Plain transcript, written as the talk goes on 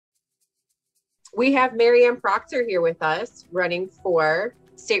We have Marianne Proctor here with us, running for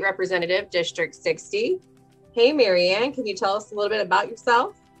State Representative District 60. Hey, Marianne, can you tell us a little bit about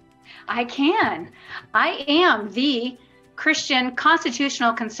yourself? I can. I am the Christian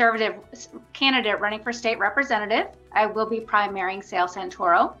constitutional conservative candidate running for state representative. I will be primarying Sale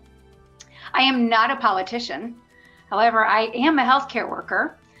Santoro. I am not a politician. However, I am a healthcare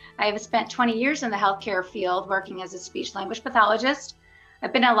worker. I have spent 20 years in the healthcare field working as a speech language pathologist.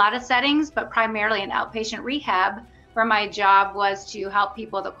 I've been in a lot of settings, but primarily in outpatient rehab, where my job was to help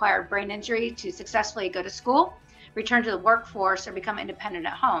people with acquired brain injury to successfully go to school, return to the workforce, or become independent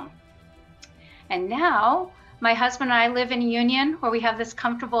at home. And now my husband and I live in Union, where we have this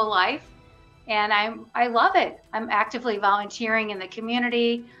comfortable life, and I love it. I'm actively volunteering in the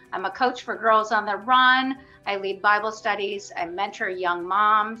community. I'm a coach for Girls on the Run. I lead Bible studies. I mentor young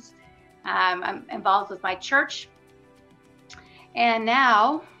moms. I'm involved with my church. And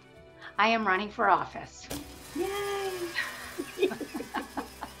now I am running for office. Yay!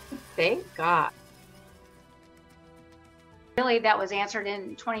 Thank God. Really, that was answered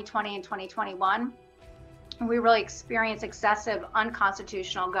in 2020 and 2021. We really experienced excessive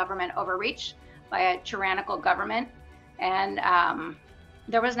unconstitutional government overreach by a tyrannical government, and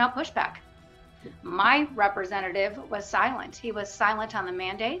there was no pushback. My representative was silent. He was silent on the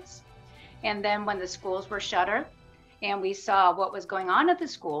mandates. And then when the schools were shuttered and we saw what was going on at the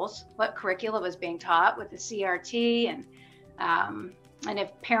schools, what curricula was being taught with the CRT, and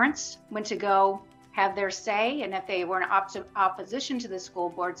if parents went to go have their say, and if they were in opposition to the school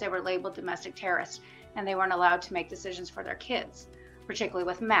boards, they were labeled domestic terrorists, and they weren't allowed to make decisions for their kids, particularly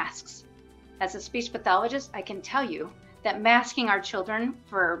with masks. As a speech pathologist, I can tell you that masking our children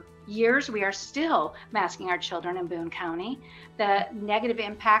for years, we are still masking our children in Boone County. The negative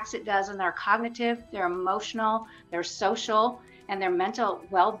impacts it does on their cognitive, their emotional, their social, and their mental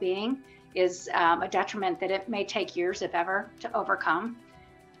well-being is a detriment that it may take years, if ever, to overcome.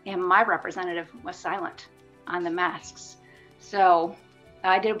 And my representative was silent on the masks. So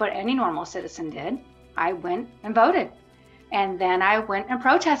I did what any normal citizen did. I went and voted. And then I went and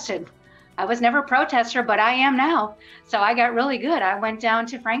protested. I was never a protester, but I am now. So I got really good. I went down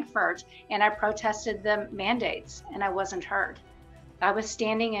to Frankfurt and I protested the mandates, and I wasn't heard. I was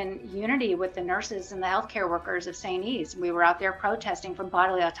standing in unity with the nurses and the healthcare workers of St. E's. We were out there protesting for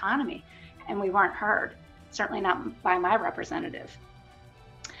bodily autonomy, and we weren't heard, certainly not by my representative.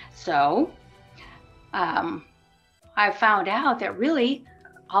 So I found out that really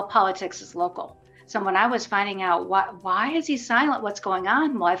all politics is local. So when I was finding out why is he silent, what's going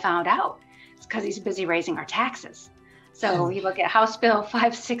on? Well, I found out it's because he's busy raising our taxes. So you look at House Bill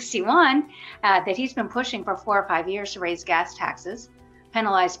 561 that he's been pushing for 4 or 5 years to raise gas taxes,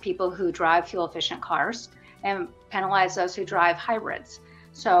 penalize people who drive fuel efficient cars, and penalize those who drive hybrids.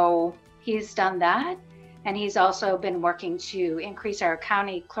 So he's done that. And he's also been working to increase our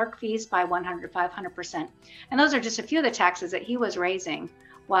county clerk fees by 500%. And those are just a few of the taxes that he was raising,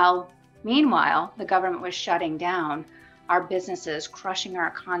 while meanwhile, the government was shutting down our businesses, crushing our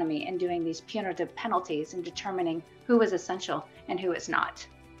economy, and doing these punitive penalties and determining who is essential and who is not.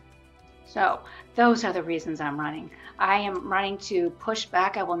 So those are the reasons I'm running. I am running to push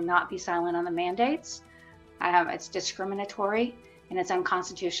back. I will not be silent on the mandates. It's discriminatory and it's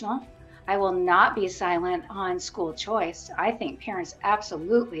unconstitutional. I will not be silent on school choice. I think parents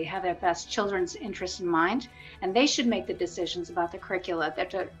absolutely have their best children's interests in mind, and they should make the decisions about the curricula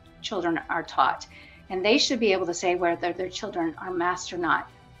that their children are taught. And they should be able to say whether their children are masked or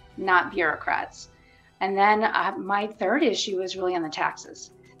not bureaucrats. And then my third issue is really on the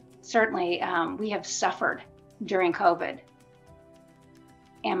taxes. Certainly, we have suffered during COVID,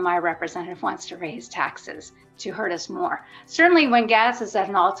 and my representative wants to raise taxes to hurt us more. Certainly when gas is at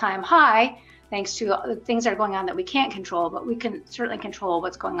an all-time high, thanks to things that are going on that we can't control, but we can certainly control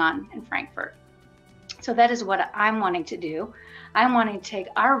what's going on in Frankfurt. So that is what I'm wanting to do. I'm wanting to take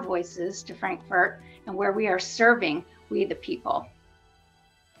our voices to Frankfurt and where we are serving we the people.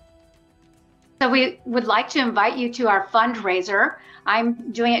 So we would like to invite you to our fundraiser.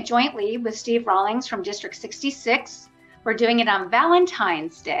 I'm doing it jointly with Steve Rawlings from District 66. We're doing it on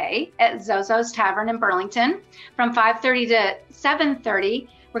Valentine's Day at ZoZo's Tavern in Burlington from 5:30 to 7:30.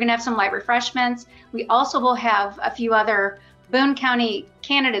 We're gonna have some light refreshments. We also will have a few other Boone County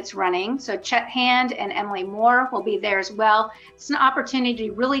candidates running. So Chet Hand and Emily Moore will be there as well. It's an opportunity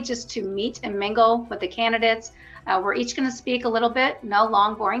really just to meet and mingle with the candidates. We're each gonna speak a little bit, no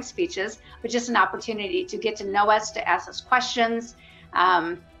long, boring speeches, but just an opportunity to get to know us, to ask us questions,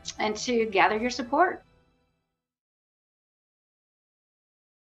 and to gather your support.